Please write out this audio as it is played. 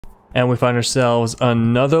And we find ourselves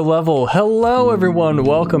another level. Hello everyone,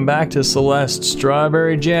 welcome back to Celeste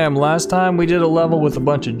Strawberry Jam. Last time we did a level with a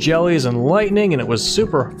bunch of jellies and lightning and it was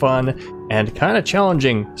super fun and kind of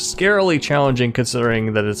challenging, scarily challenging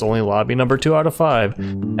considering that it's only lobby number 2 out of 5.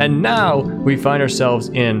 And now we find ourselves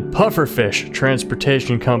in Pufferfish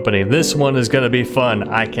Transportation Company. This one is gonna be fun,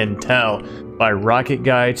 I can tell. By Rocket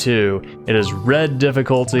Guy 2. It is red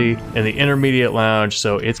difficulty in the intermediate lounge,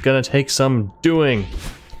 so it's gonna take some doing.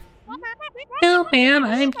 Hello, ma'am.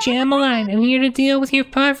 I'm Jamaline. I'm here to deal with your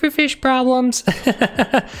pufferfish problems.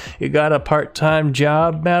 You got a part-time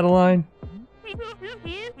job, Madeline?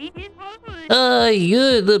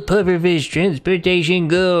 You're the Pufferfish Transportation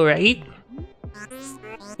Co, right?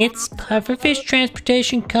 It's Pufferfish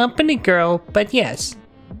Transportation Company, girl, but yes.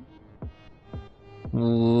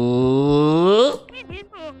 Ooh,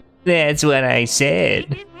 that's what I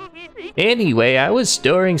said. Anyway, I was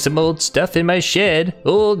storing some old stuff in my shed,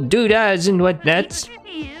 old doodahs and whatnots,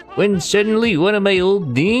 when suddenly one of my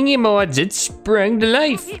old dingy mods had sprung to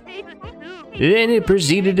life. Then it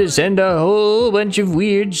proceeded to send a whole bunch of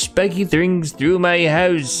weird spiky things through my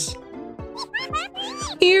house.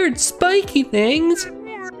 Weird spiky things?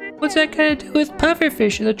 What's that got to do with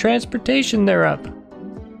pufferfish and the transportation they're up?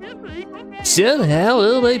 Somehow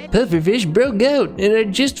all my pufferfish broke out and are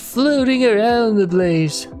just floating around the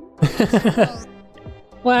place.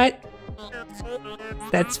 What?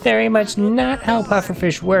 That's very much not how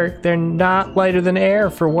pufferfish work. They're not lighter than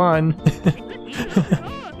air, for one.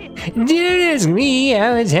 Don't ask me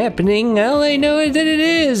how it's happening. All I know is that it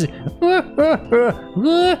is.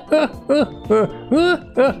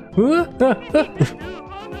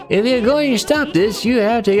 If you're going to stop this, you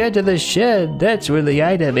have to get to the shed. That's where the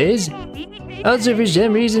item is. Also, for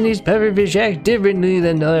some reason, these pufferfish act differently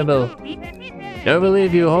than normal. Normally,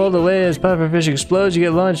 if you hold away as pufferfish explodes, you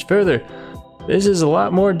get launched further. This is a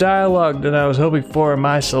lot more dialogue than I was hoping for in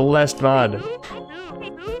my Celeste mod.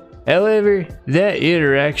 However, that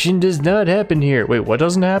interaction does not happen here. Wait, what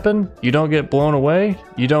doesn't happen? You don't get blown away?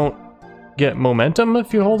 You don't get momentum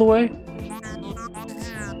if you hold away?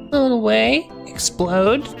 Blown away?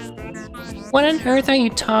 Explode? What on earth are you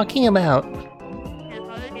talking about?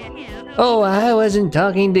 Oh, I wasn't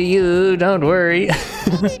talking to you, don't worry.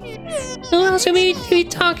 Who else are we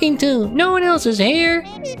talking to? No one else is here.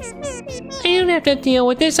 I don't have to deal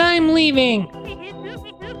with this, I'm leaving.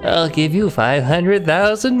 I'll give you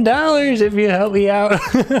 $500,000 if you help me out.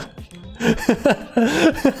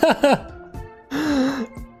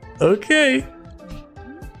 Okay.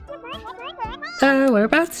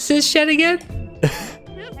 Whereabouts is this shed again?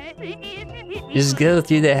 Just go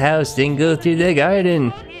through the house, then go through the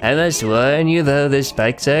garden. I must warn you though, the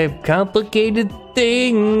spikes are complicated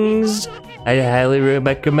things. I highly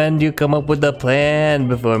recommend you come up with a plan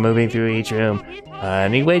before moving through each room.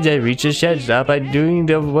 Anyway, just reach the shed, stop by doing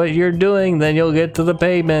what you're doing, then you'll get to the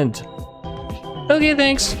pavement. Okay,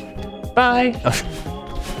 thanks. Bye.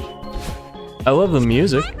 I love the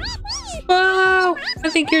music. Wow, I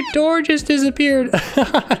think your door just disappeared.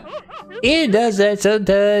 It does that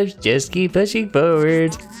sometimes, just keep pushing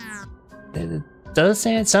forward. It does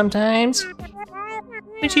say it sometimes.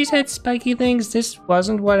 When she said spiky things, this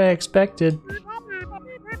wasn't what I expected.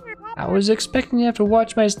 I was expecting to have to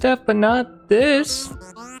watch my stuff, but not this.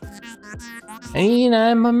 I mean,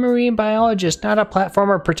 I'm a marine biologist, not a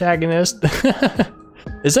platformer protagonist.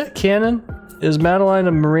 Is that canon? Is Madeline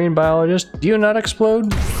a marine biologist? Do you not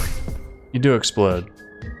explode? You do explode.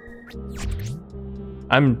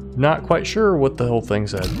 I'm not quite sure what the whole thing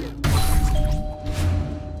said.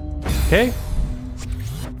 Okay.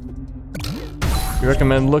 You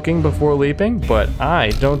recommend looking before leaping, but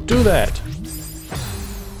I don't do that.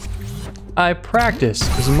 I practice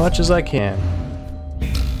as much as I can.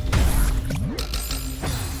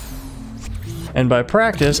 And by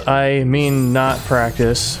practice, I mean not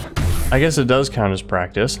practice. I guess it does count as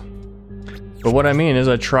practice. But what I mean is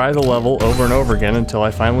I try the level over and over again until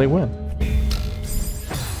I finally win.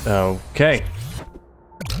 Okay.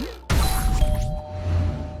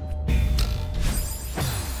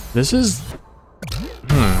 This is...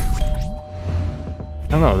 I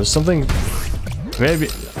don't know, there's something... Maybe...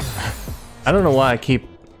 I don't know why I keep...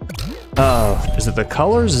 is it the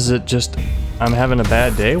colors? Is it just... I'm having a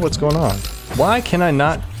bad day? What's going on? Why can I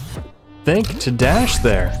not think to dash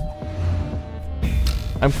there?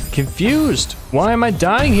 I'm confused. Why am I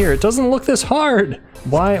dying here? It doesn't look this hard.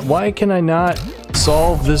 Why can I not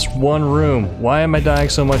solve this one room? Why am I dying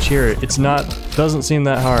so much here? It's not... doesn't seem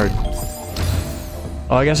that hard.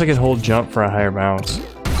 Oh, I guess I could hold jump for a higher bounce.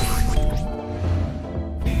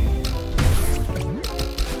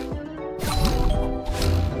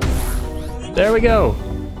 There we go.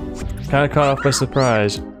 Kind of caught off by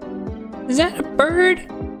surprise. Is that a bird?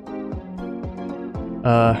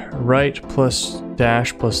 Right plus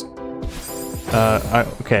dash plus...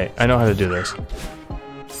 okay, I know how to do this.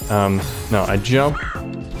 No, I jump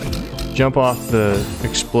off the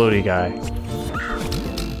explodey guy.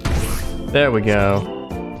 There we go.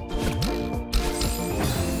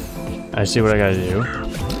 I see what I gotta do.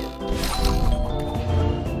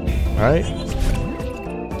 Alright.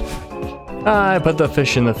 I put the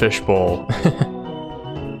fish in the fishbowl.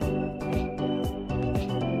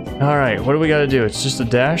 Alright, what do we gotta do? It's just a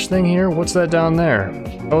dash thing here? What's that down there?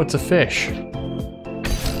 Oh, it's a fish.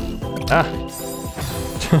 Ah.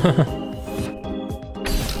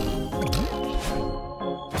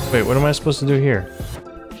 Wait, what am I supposed to do here?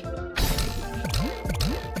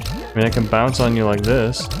 I mean, I can bounce on you like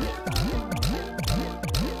this.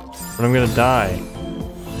 But I'm gonna die.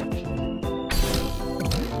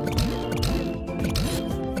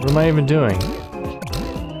 What am I even doing?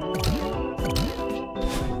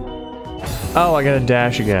 Oh, I gotta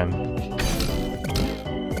dash again.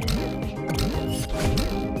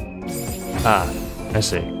 Ah, I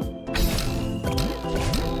see.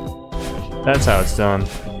 That's how it's done.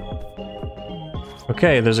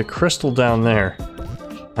 Okay, there's a crystal down there.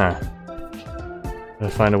 Huh. Gotta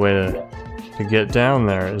find a way to get down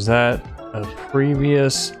there. Is that a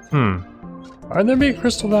previous... Why'd there be a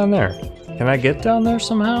crystal down there? Can I get down there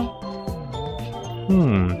somehow?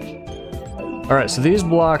 Alright, so these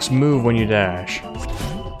blocks move when you dash.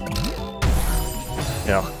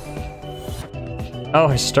 Yeah. Oh,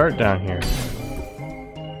 I start down here.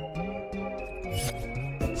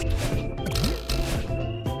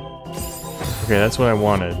 Okay, that's what I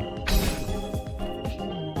wanted.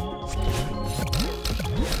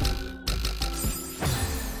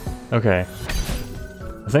 Okay.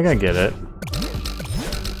 I think I get it.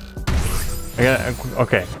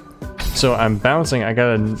 Okay. So I'm bouncing, I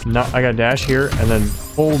gotta dash here and then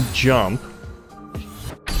hold jump.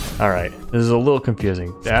 Alright, this is a little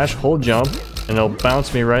confusing. Dash, hold jump, and it'll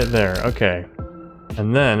bounce me right there. Okay.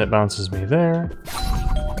 And then it bounces me there.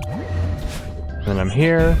 And then I'm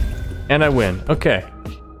here. And I win. Okay.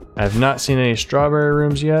 I have not seen any strawberry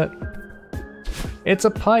rooms yet. It's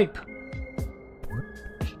a pipe.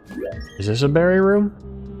 Is this a berry room?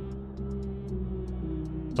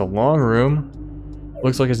 It's a long room.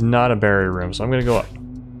 Looks like it's not a berry room, so I'm gonna go up.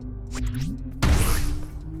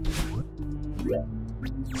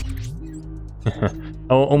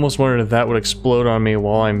 I almost wondered if that would explode on me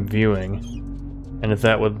while I'm viewing. And if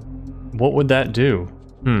that would... What would that do?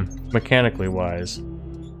 Mechanically wise.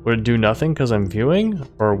 Would it do nothing because I'm viewing?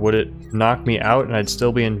 Or would it knock me out and I'd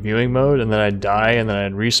still be in viewing mode and then I'd die and then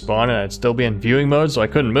I'd respawn and I'd still be in viewing mode so I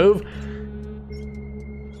couldn't move?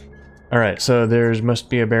 Alright, so there must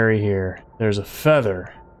be a berry here. There's a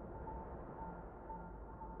feather.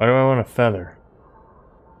 Why do I want a feather?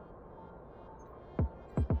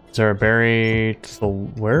 Is there a berry to the...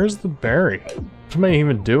 Where's the berry? What am I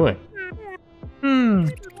even doing?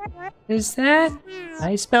 Is that?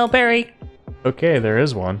 I smell berry. Okay, there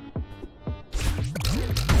is one.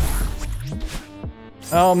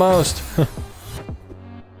 Almost.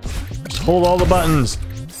 Just hold all the buttons.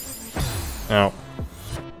 No.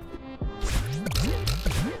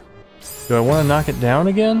 Do I want to knock it down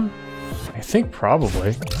again? I think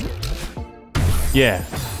probably. Yeah.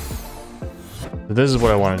 So this is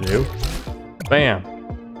what I want to do. Bam.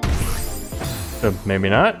 Maybe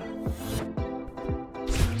not.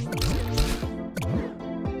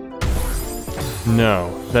 No,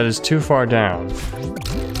 that is too far down.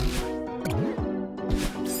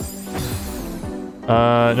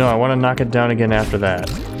 No, I want to knock it down again after that.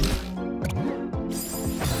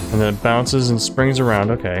 And then it bounces and springs around,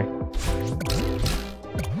 okay.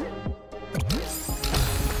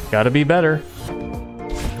 Gotta be better.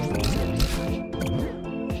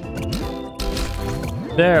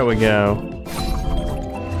 There we go.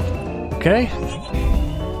 Okay.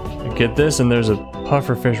 I get this, and there's a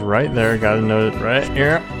pufferfish right there. Gotta note it right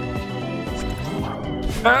here.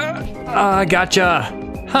 I gotcha!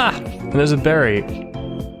 Ha! And there's a berry.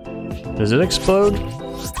 Does it explode?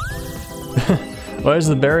 Why does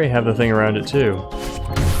the berry have the thing around it too?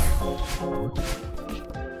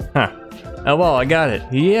 Huh. Oh well, I got it.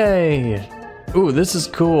 Yay! Ooh, this is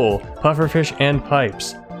cool. Pufferfish and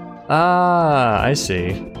pipes. Ah, I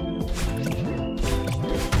see.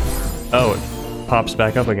 Oh, it pops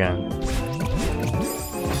back up again.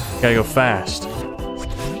 Gotta go fast.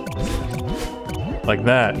 Like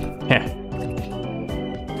that. Heh.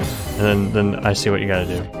 And then I see what you gotta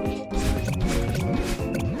do.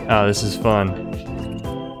 Oh, this is fun.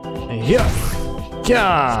 Yeah!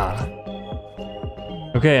 Yeah!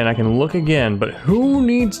 Okay, and I can look again, but who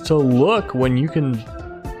needs to look when you can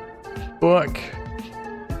book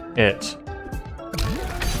it?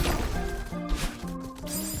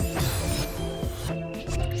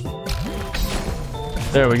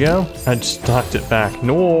 There we go. I just knocked it back.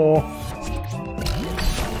 No.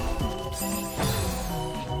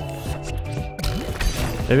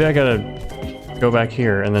 Maybe I gotta go back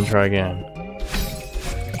here and then try again.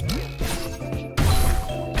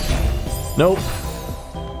 Nope.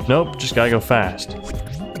 Nope, just gotta go fast.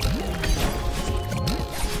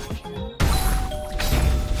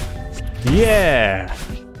 Yeah!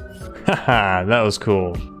 Haha, that was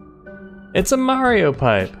cool. It's a Mario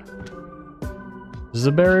pipe. Is this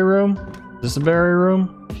a berry room? Is this a berry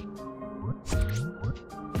room?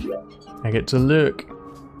 I get to look.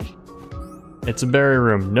 It's a berry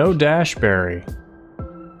room. No dash berry.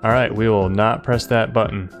 Alright, we will not press that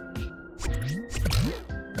button.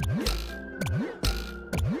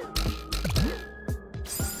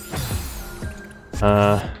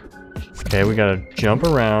 Okay, we gotta jump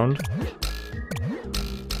around.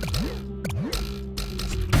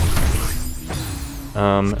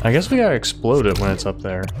 I guess we gotta explode it when it's up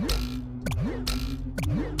there.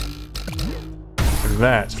 Like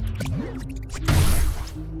that.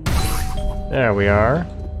 There we are.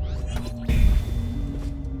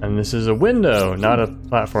 And this is a window, not a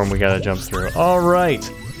platform we gotta jump through.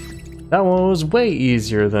 Alright! That one was way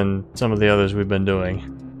easier than some of the others we've been doing.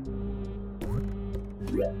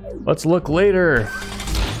 Let's look later!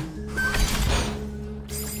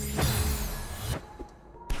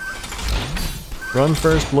 Run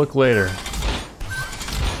first, look later.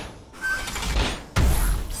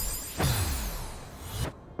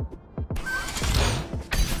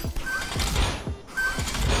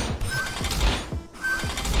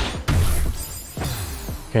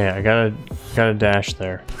 Okay, I gotta dash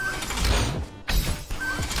there.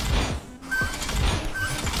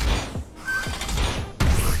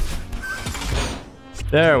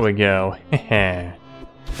 There we go.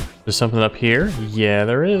 There's something up here? Yeah,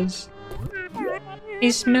 there is.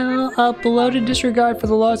 You smell a bloated disregard for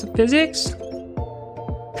the laws of physics?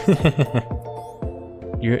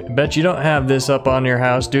 You bet you don't have this up on your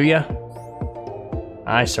house, do ya?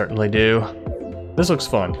 I certainly do. This looks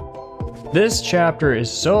fun. This chapter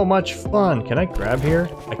is so much fun. Can I grab here?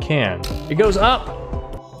 I can. It goes up!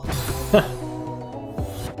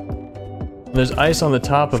 There's ice on the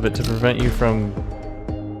top of it to prevent you from...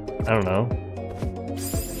 I don't know.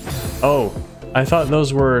 Oh, I thought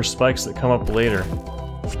those were spikes that come up later.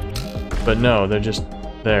 But no, they're just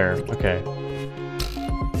there. Okay.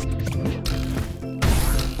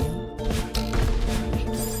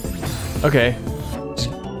 Okay.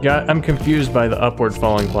 I'm confused by the upward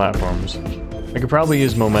falling platforms. I could probably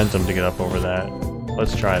use momentum to get up over that.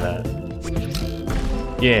 Let's try that.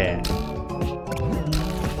 Yeah.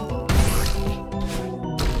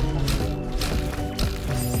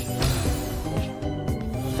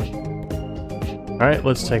 Alright,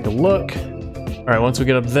 let's take a look. Alright, once we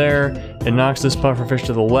get up there, it knocks this pufferfish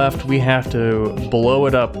to the left. We have to blow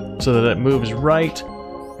it up so that it moves right.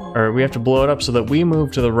 Or we have to blow it up so that we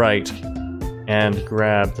move to the right and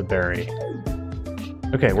grab the berry.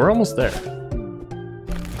 Okay, we're almost there.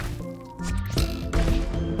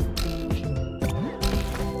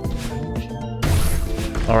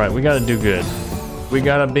 Alright, we gotta do good. We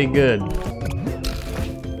gotta be good.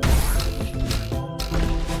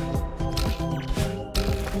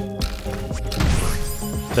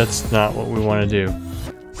 That's not what we want to do.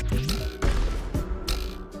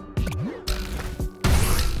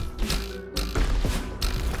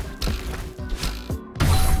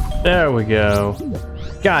 There we go.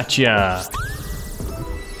 Gotcha!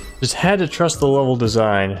 Just had to trust the level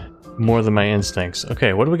design more than my instincts.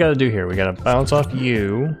 Okay, what do we gotta do here? We gotta bounce off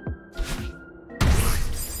you.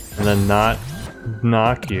 And then not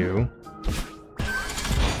knock you.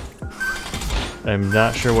 I'm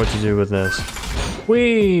not sure what to do with this.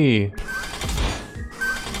 Whee!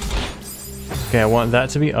 Okay, I want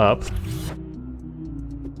that to be up.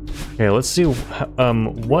 Okay, let's see.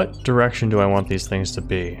 What direction do I want these things to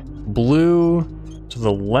be? Blue to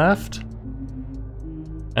the left.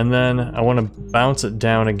 And then I want to bounce it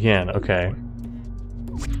down again. Okay.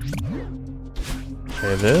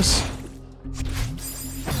 Okay, this.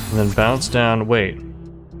 And then bounce down. Wait.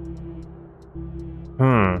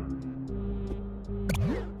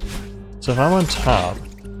 So if I'm on top,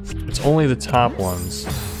 it's only the top ones.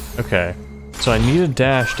 Okay. So I need a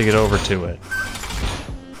dash to get over to it.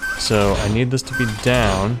 So I need this to be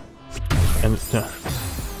down. And no.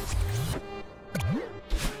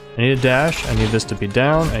 I need a dash, I need this to be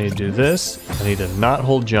down, I need to do this, I need to not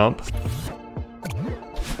hold jump.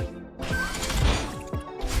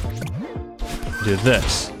 Do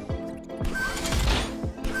this.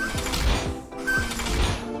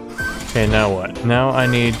 Okay, now what? Now I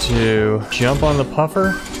need to jump on the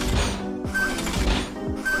puffer.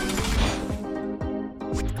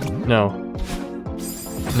 No.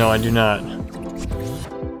 No, I do not.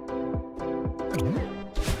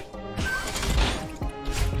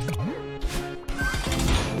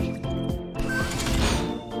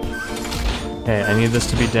 Okay, I need this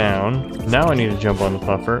to be down. Now I need to jump on the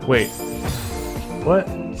puffer. Wait. What?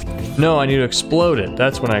 No, I need to explode it.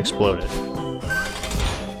 That's when I explode it.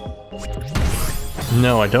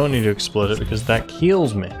 No, I don't need to explode it because that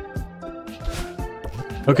kills me.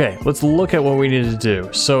 Okay, let's look at what we need to do.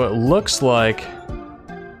 So it looks like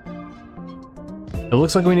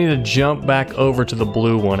we need to jump back over to the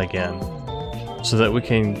blue one again so that we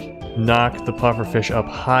can knock the pufferfish up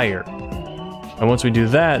higher. And once we do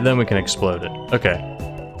that, then we can explode it. Okay.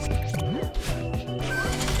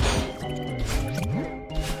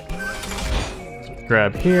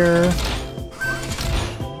 Grab here.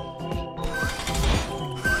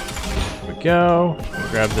 Go.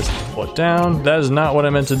 Grab this to pull it down. That is not what I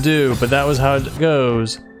meant to do, but that was how it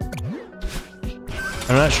goes.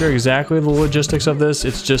 I'm not sure exactly the logistics of this.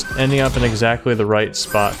 It's just ending up in exactly the right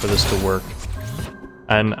spot for this to work.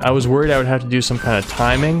 And I was worried I would have to do some kind of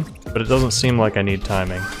timing, but it doesn't seem like I need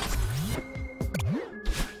timing.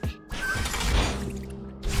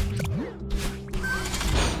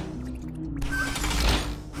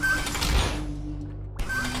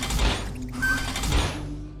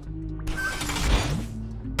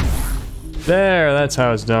 There, that's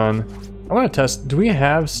how it's done. I want to test, do we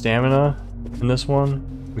have stamina in this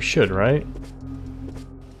one? We should, right?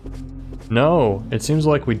 No, it seems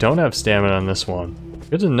like we don't have stamina in this one.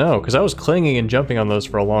 Good to know, because I was clinging and jumping on those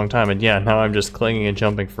for a long time, and yeah, now I'm just clinging and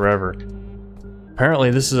jumping forever.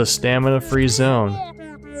 Apparently this is a stamina-free zone.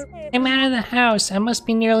 I'm out of the house, I must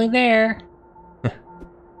be nearly there.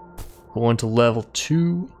 Going to level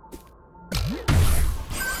 2.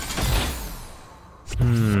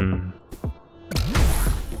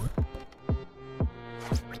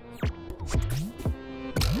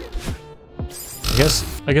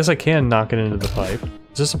 I guess I can knock it into the pipe.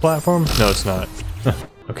 Is this a platform? No, it's not.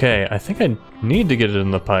 Okay, I think I need to get it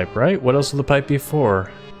in the pipe, right? What else will the pipe be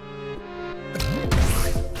for?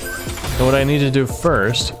 So what I need to do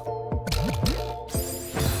first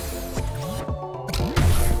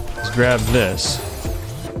is grab this.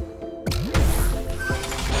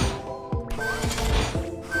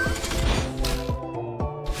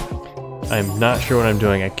 I'm not sure what I'm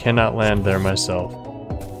doing. I cannot land there myself.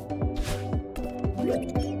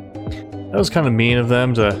 That was kind of mean of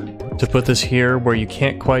them to put this here where you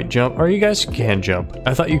can't quite jump. Or you guys can jump.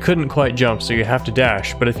 I thought you couldn't quite jump, so you have to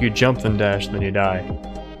dash. But if you jump then dash, then you die.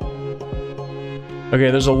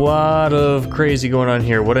 Okay, there's a lot of crazy going on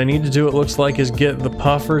here. What I need to do, it looks like, is get the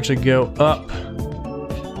puffer to go up.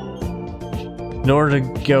 In order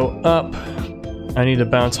to go up, I need to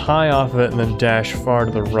bounce high off of it and then dash far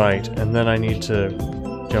to the right. And then I need to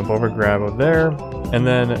jump over, grab over there, and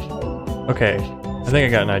then... Okay, I think I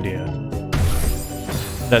got an idea.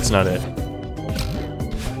 That's not it.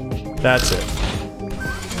 That's it.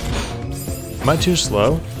 Am I too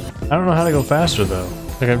slow? I don't know how to go faster though.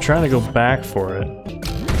 Like I'm trying to go back for it.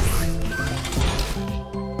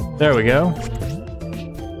 There we go.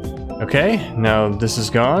 Okay, now this is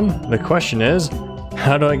gone. The question is,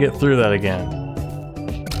 how do I get through that again?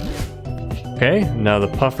 Okay, now the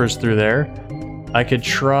puffer's through there. I could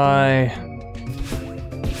try...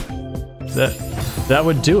 That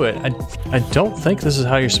would do it. I don't think this is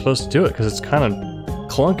how you're supposed to do it, because it's kind of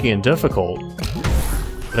clunky and difficult.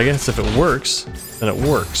 But I guess if it works, then it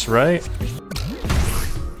works, right?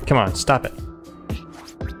 Come on, stop it.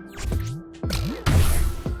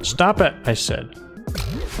 Stop it, I said.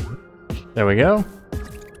 There we go.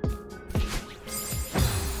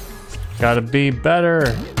 Gotta be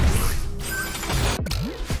better.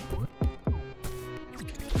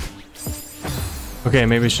 Okay,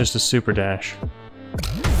 maybe it's just a super dash.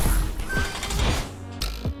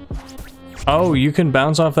 Oh, you can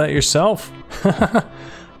bounce off that yourself.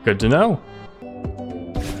 Good to know.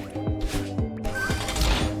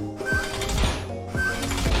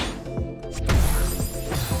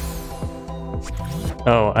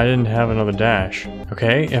 Oh, I didn't have another dash.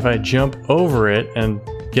 Okay, if I jump over it and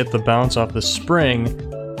get the bounce off the spring,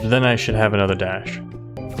 then I should have another dash.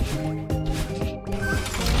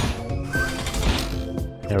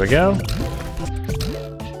 There we go.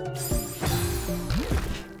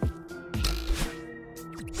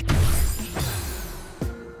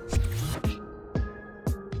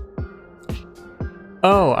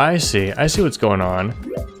 Oh, I see. I see what's going on.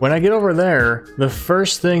 When I get over there, the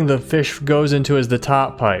first thing the fish goes into is the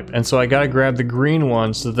top pipe, and so I gotta grab the green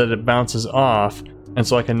one so that it bounces off, and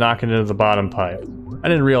so I can knock it into the bottom pipe. I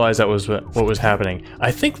didn't realize that was what was happening.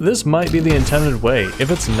 I think this might be the intended way. If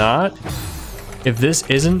it's not, if this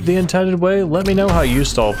isn't the intended way, let me know how you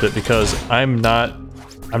solved it, because I'm not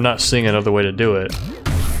seeing another way to do it.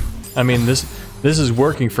 I mean, this is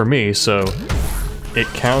working for me, so it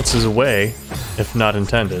counts as a way, if not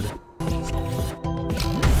intended.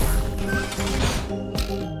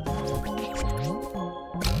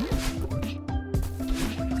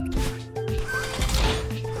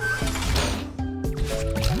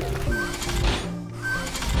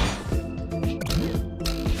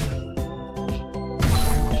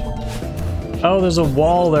 Oh, there's a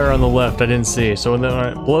wall there on the left I didn't see, so when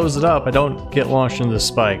it blows it up, I don't get launched into the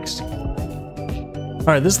spikes.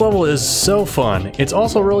 Alright, this level is so fun. It's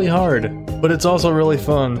also really hard, but it's also really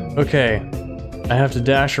fun. Okay, I have to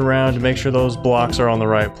dash around to make sure those blocks are on the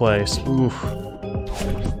right place. Oof.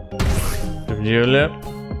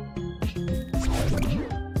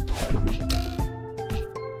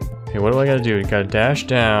 Okay, what do I gotta do? You gotta dash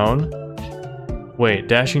down. Wait,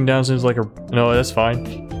 dashing down seems like a... No, that's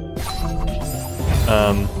fine.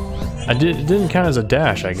 It didn't count as a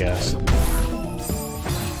dash, I guess.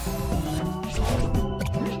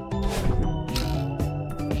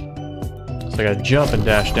 So I gotta jump and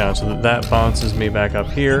dash down so that bounces me back up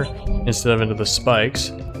here instead of into the spikes.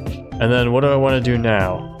 And then what do I want to do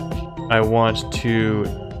now? I want to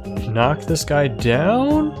knock this guy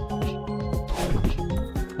down?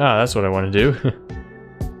 Ah, that's what I want to do.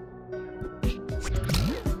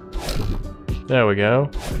 There we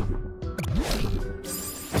go.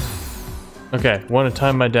 Okay, want to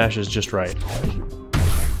time my dashes just right.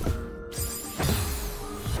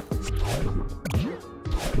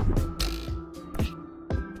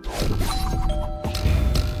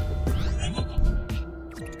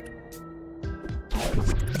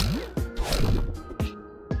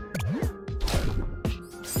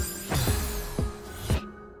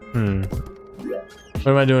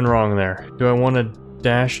 What am I doing wrong there? Do I want to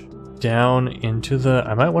dash down into the...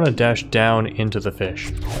 I might want to dash down into the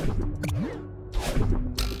fish.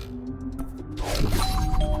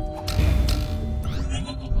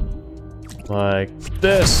 Like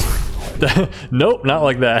this. Nope, not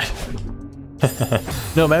like that.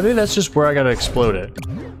 No, maybe that's just where I gotta explode it.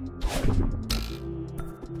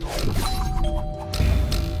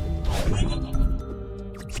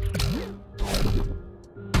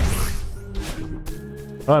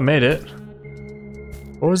 Oh, I made it.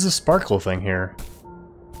 What was the sparkle thing here?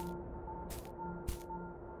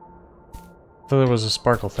 I thought there was a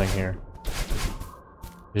sparkle thing here.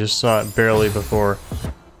 I just saw it barely before.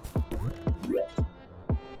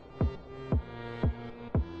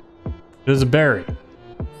 There's a berry.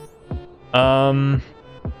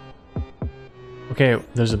 Okay,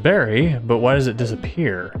 there's a berry, but why does it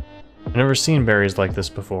disappear? I've never seen berries like this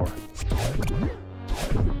before.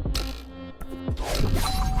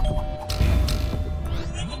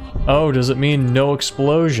 Oh, does it mean no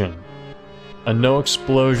explosion? A no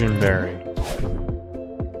explosion berry.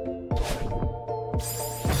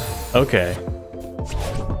 Okay.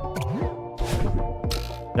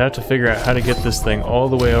 I have to figure out how to get this thing all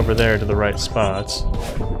the way over there to the right spots.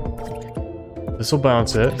 This will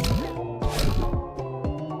bounce it.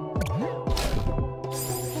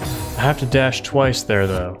 I have to dash twice there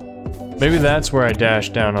though. Maybe that's where I dash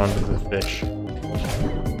down onto the fish.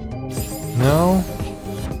 No?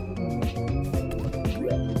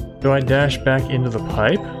 Do I dash back into the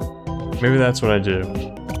pipe? Maybe that's what I do.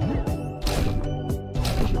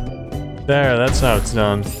 There, that's how it's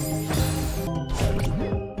done.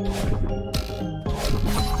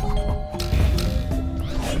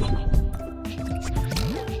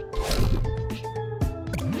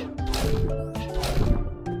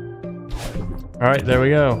 Alright, there we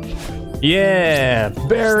go. Yeah!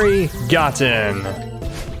 Berry gotten!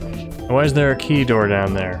 Why is there a key door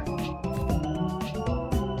down there?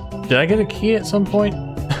 Did I get a key at some point?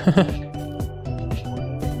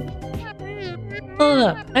 Hold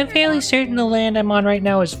up, I'm fairly certain the land I'm on right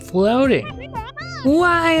now is floating.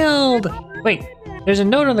 Wild! Wait, there's a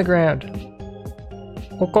note on the ground.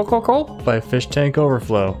 By Fish Tank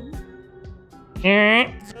Overflow.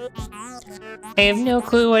 I have no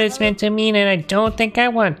clue what it's meant to mean, and I don't think I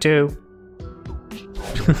want to.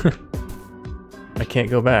 I can't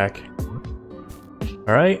go back.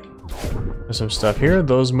 Alright. There's some stuff here.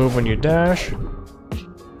 Those move when you dash.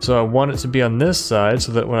 So I want it to be on this side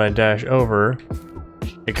so that when I dash over,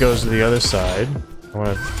 it goes to the other side. I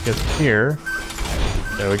want to get here.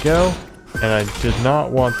 There we go. And I did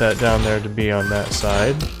not want that down there to be on that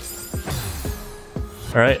side.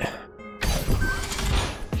 Alright.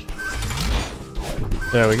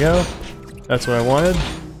 There we go. That's what I wanted.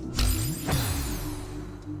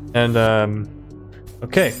 And,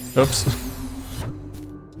 okay. Oops.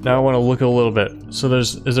 Now I want to look a little bit. So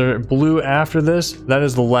is there blue after this? That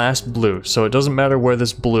is the last blue. So it doesn't matter where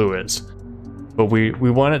this blue is. But we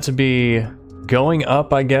want it to be going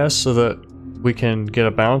up, I guess, so that we can get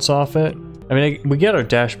a bounce off it. I mean, we get our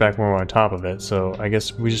dash back when we're on top of it, so I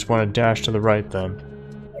guess we just want to dash to the right then.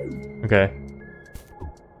 Okay.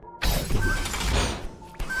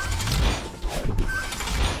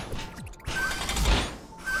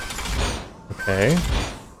 Okay.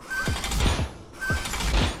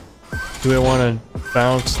 Do I want to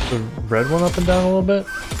bounce the red one up and down a little bit?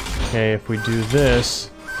 Okay, if we do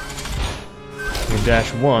this, we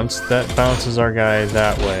dash once, that bounces our guy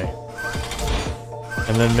that way.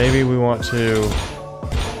 And then maybe we want to...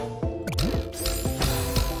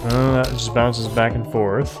 that just bounces back and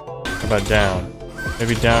forth. How about down?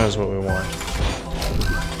 Maybe down is what we want.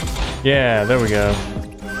 Yeah, there we go.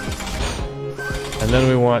 And then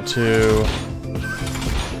we want to...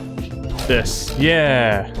 this.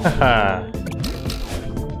 Yeah! Haha!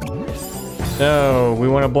 No, we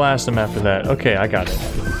want to blast him after that. Okay, I got it.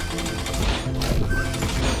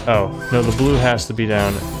 Oh, no, the blue has to be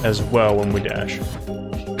down as well when we dash.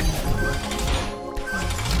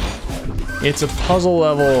 It's a puzzle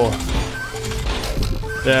level!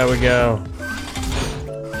 There we go.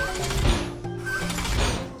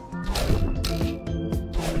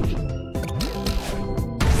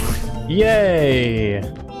 Yay!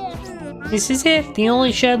 This is it, the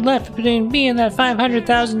only shed left between me and that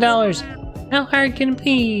 $500,000. How hard can it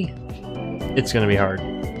be? It's gonna be hard.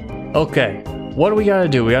 Okay, what do we gotta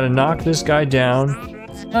do? We gotta knock this guy down.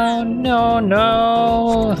 Oh no,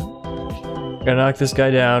 no! Gotta knock this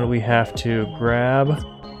guy down. We have to grab...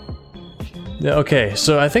 Okay,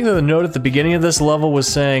 so I think that the note at the beginning of this level was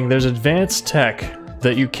saying there's advanced tech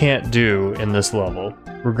that you can't do in this level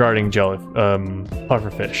regarding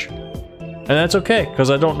pufferfish. And that's okay,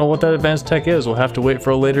 because I don't know what that advanced tech is. We'll have to wait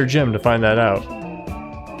for a later gym to find that out.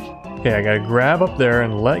 Okay, I gotta grab up there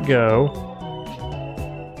and let go.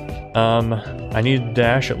 I need to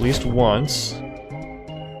dash at least once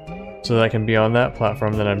so that I can be on that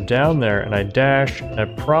platform. Then I'm down there and I dash. I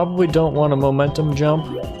probably don't want a momentum jump.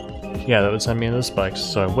 Yeah, that would send me into the spikes.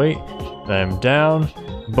 So I wait, then I'm down.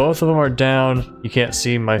 Both of them are down. You can't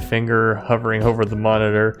see my finger hovering over the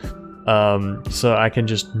monitor. So I can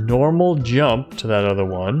just normal jump to that other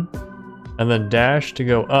one, and then dash to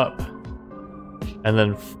go up, and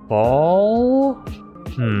then fall?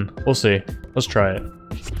 We'll see. Let's try it.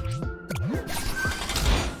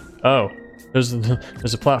 Oh, there's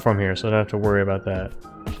a platform here, so I don't have to worry about that.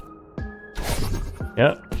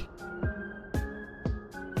 Yep.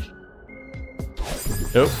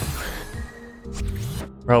 Nope.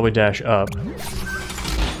 Probably dash up.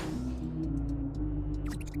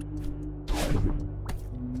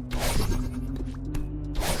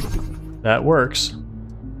 That works.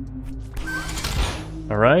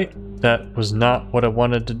 Alright, that was not what I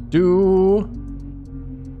wanted to do.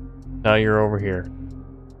 Now you're over here.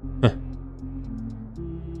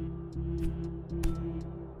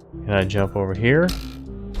 Can I jump over here?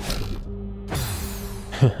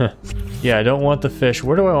 Yeah, I don't want the fish.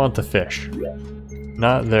 Where do I want the fish?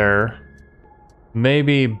 Not there.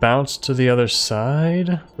 Maybe bounce to the other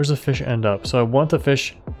side? Where's the fish end up? So I want the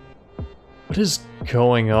fish... What is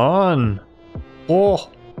going on?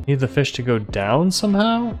 Oh! Need the fish to go down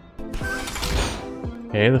somehow?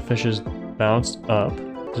 Okay, the fish is bounced up.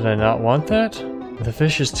 Did I not want that? The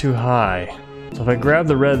fish is too high. So if I grab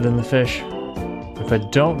the red, then the fish. If I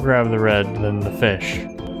don't grab the red, then the fish.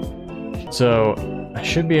 So I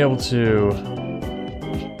should be able to...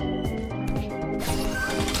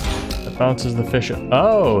 That bounces the fish.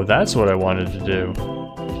 Oh, that's what I wanted to do.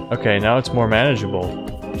 Okay, now it's more manageable.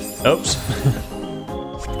 Oops.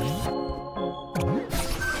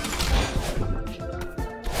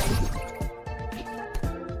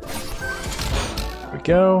 There we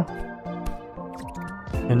go.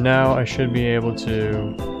 And now I should be able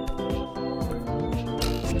to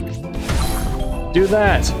do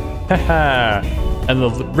that. Haha. And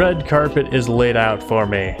the red carpet is laid out for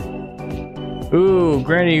me. Ooh,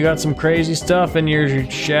 Granny, you got some crazy stuff in your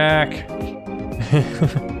shack.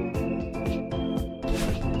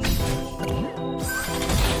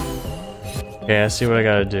 Okay, I see what I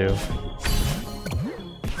gotta do.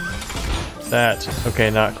 That. Okay,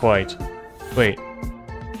 not quite. Wait.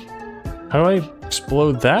 How do I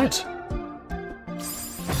explode that?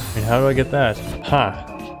 I mean, how do I get that? Ha.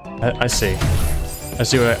 I see. I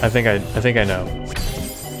see what I think I know.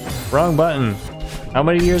 Wrong button. How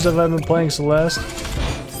many years have I been playing Celeste?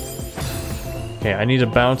 Okay, I need to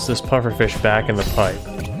bounce this pufferfish back in the pipe.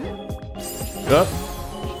 Up.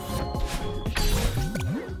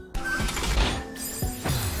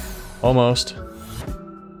 Almost.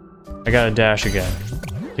 I gotta dash again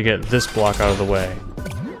to get this block out of the way.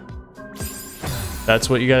 That's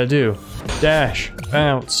what you gotta do. Dash,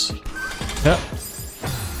 bounce. Yep.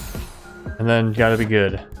 And then gotta be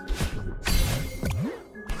good.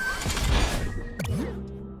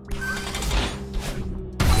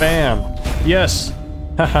 Bam! Yes!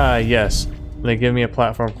 Haha, yes. They give me a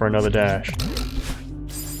platform for another dash.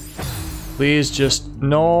 Please just...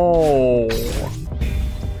 No!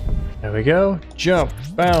 There we go. Jump,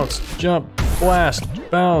 bounce, jump, blast,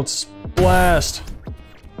 bounce, blast.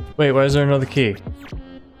 Wait, why is there another key?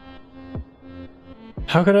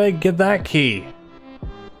 How could I get that key?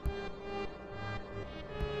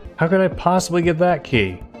 How could I possibly get that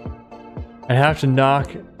key? I'd have to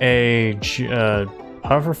knock a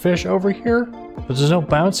pufferfish over here? But there's no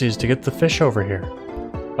bouncies to get the fish over here.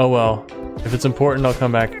 Oh well. If it's important, I'll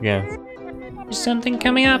come back again. There's something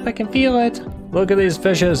coming up, I can feel it. Look at these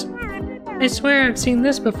fishes! I swear I've seen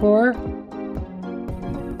this before.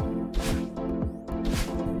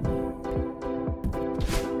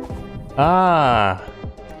 Ah!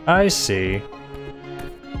 I see.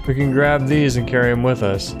 We can grab these and carry them with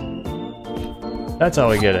us. That's how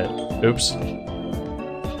we get it. Oops.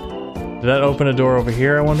 Did that open a door over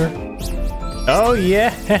here, I wonder? Oh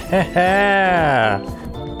yeah!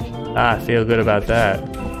 I feel good about that.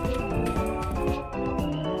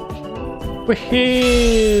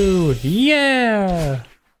 Woohoo! Yeah!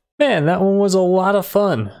 Man, that one was a lot of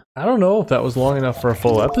fun. I don't know if that was long enough for a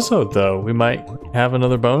full episode though. We might have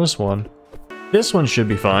another bonus one. This one should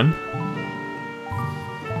be fun.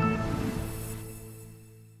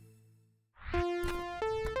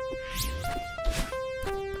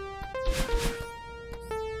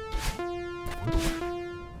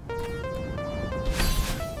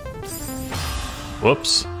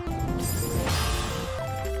 Whoops.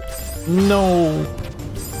 No.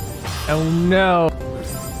 Oh no.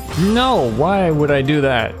 No, why would I do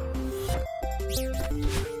that?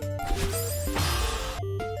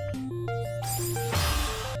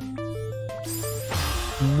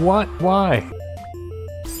 What? Why?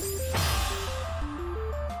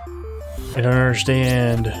 I don't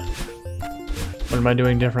understand. What am I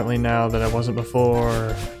doing differently now that I wasn't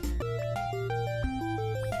before?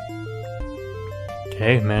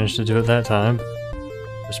 Okay, managed to do it that time.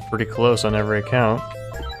 It was pretty close on every account.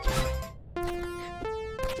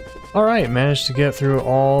 Alright, managed to get through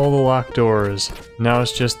all the locked doors. Now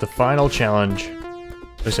it's just the final challenge.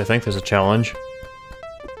 At least I think there's a challenge.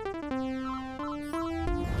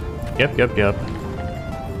 Yep.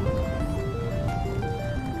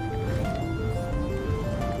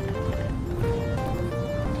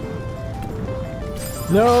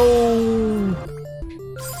 No!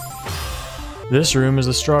 This room is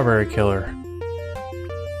the strawberry killer.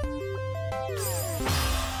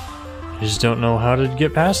 I just don't know how to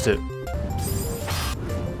get past it.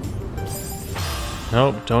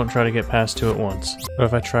 Nope, don't try to get past two at once. What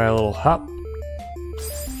if I try a little hop?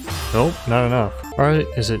 Nope, not enough. Alright,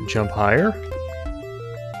 is it jump higher?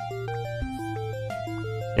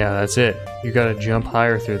 Yeah, that's it. You gotta jump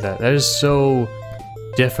higher through that. That is so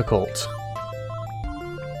difficult.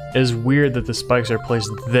 It is weird that the spikes are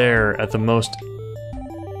placed there at the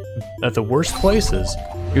worst places.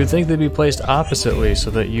 You would think they'd be placed oppositely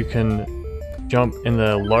so that you can jump in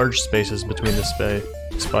the large spaces between the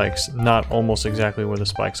spikes, not almost exactly where the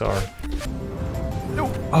spikes are.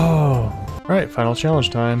 Oh, right, final challenge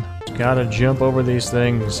time. Gotta jump over these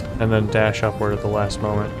things and then dash upward at the last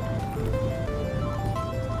moment.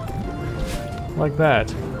 Like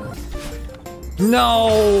that.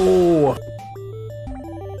 No!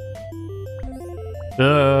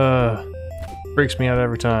 Freaks me out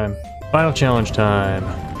every time. Final challenge time.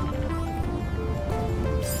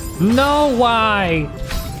 No, why?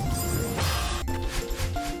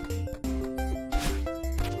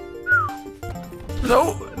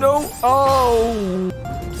 No, oh!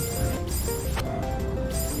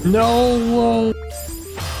 No!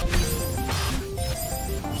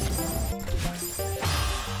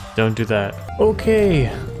 Don't do that.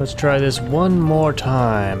 Okay, let's try this one more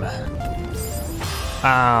time.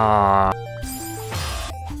 Ah.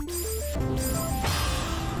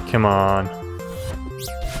 Come on.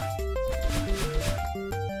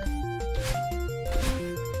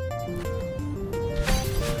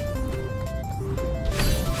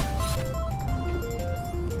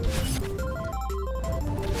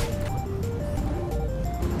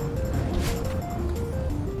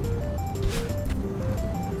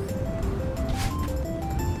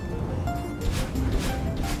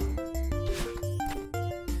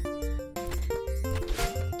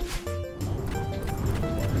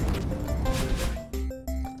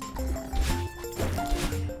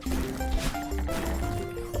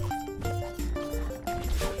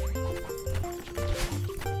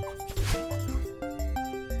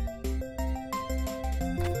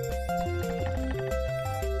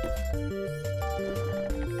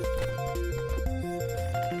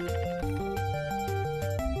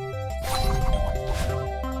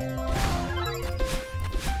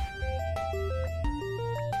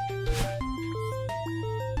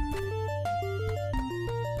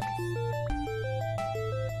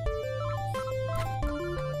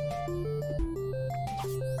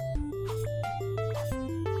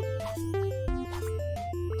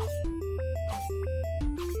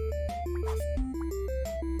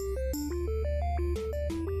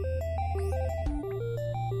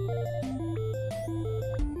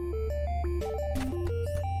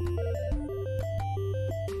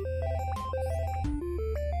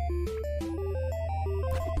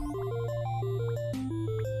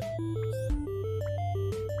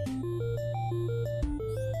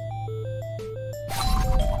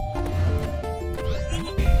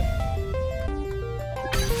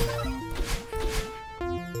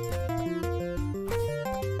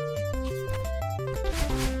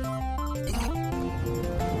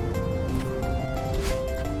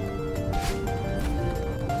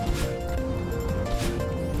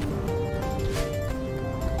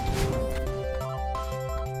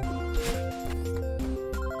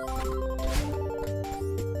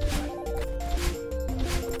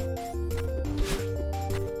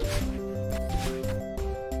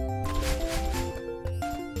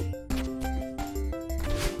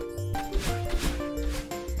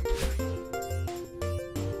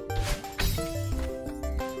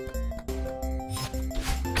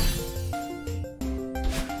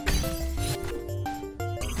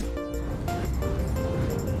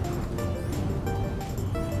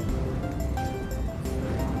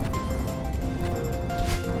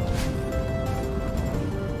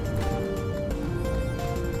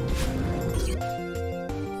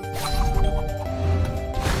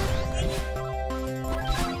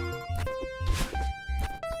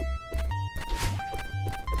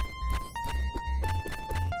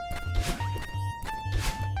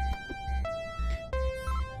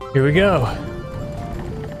 Here we go.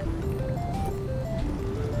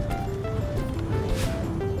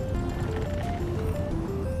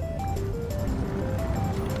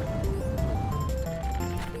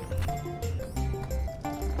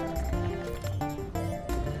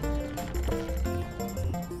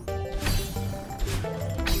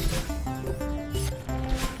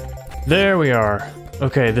 There we are.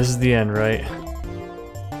 Okay, this is the end, right?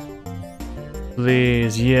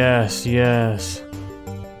 Please, yes, yes.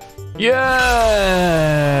 Yes!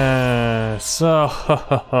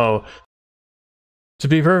 Oh, to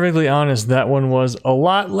be perfectly honest, that one was a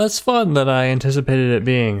lot less fun than I anticipated it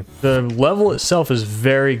being. The level itself is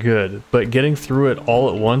very good, but getting through it all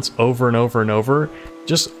at once over and over and over,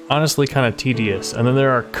 just honestly kind of tedious. And then there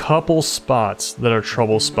are a couple spots that are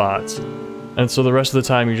trouble spots. And so the rest of the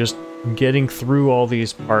time you're just getting through all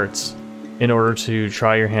these parts in order to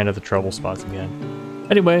try your hand at the trouble spots again.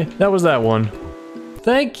 Anyway, that was that one.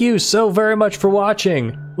 Thank you so very much for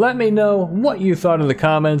watching. Let me know what you thought in the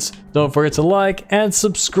comments. Don't forget to like and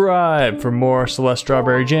subscribe for more Celeste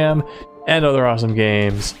Strawberry Jam and other awesome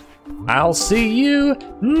games. I'll see you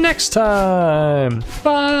next time.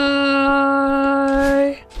 Bye!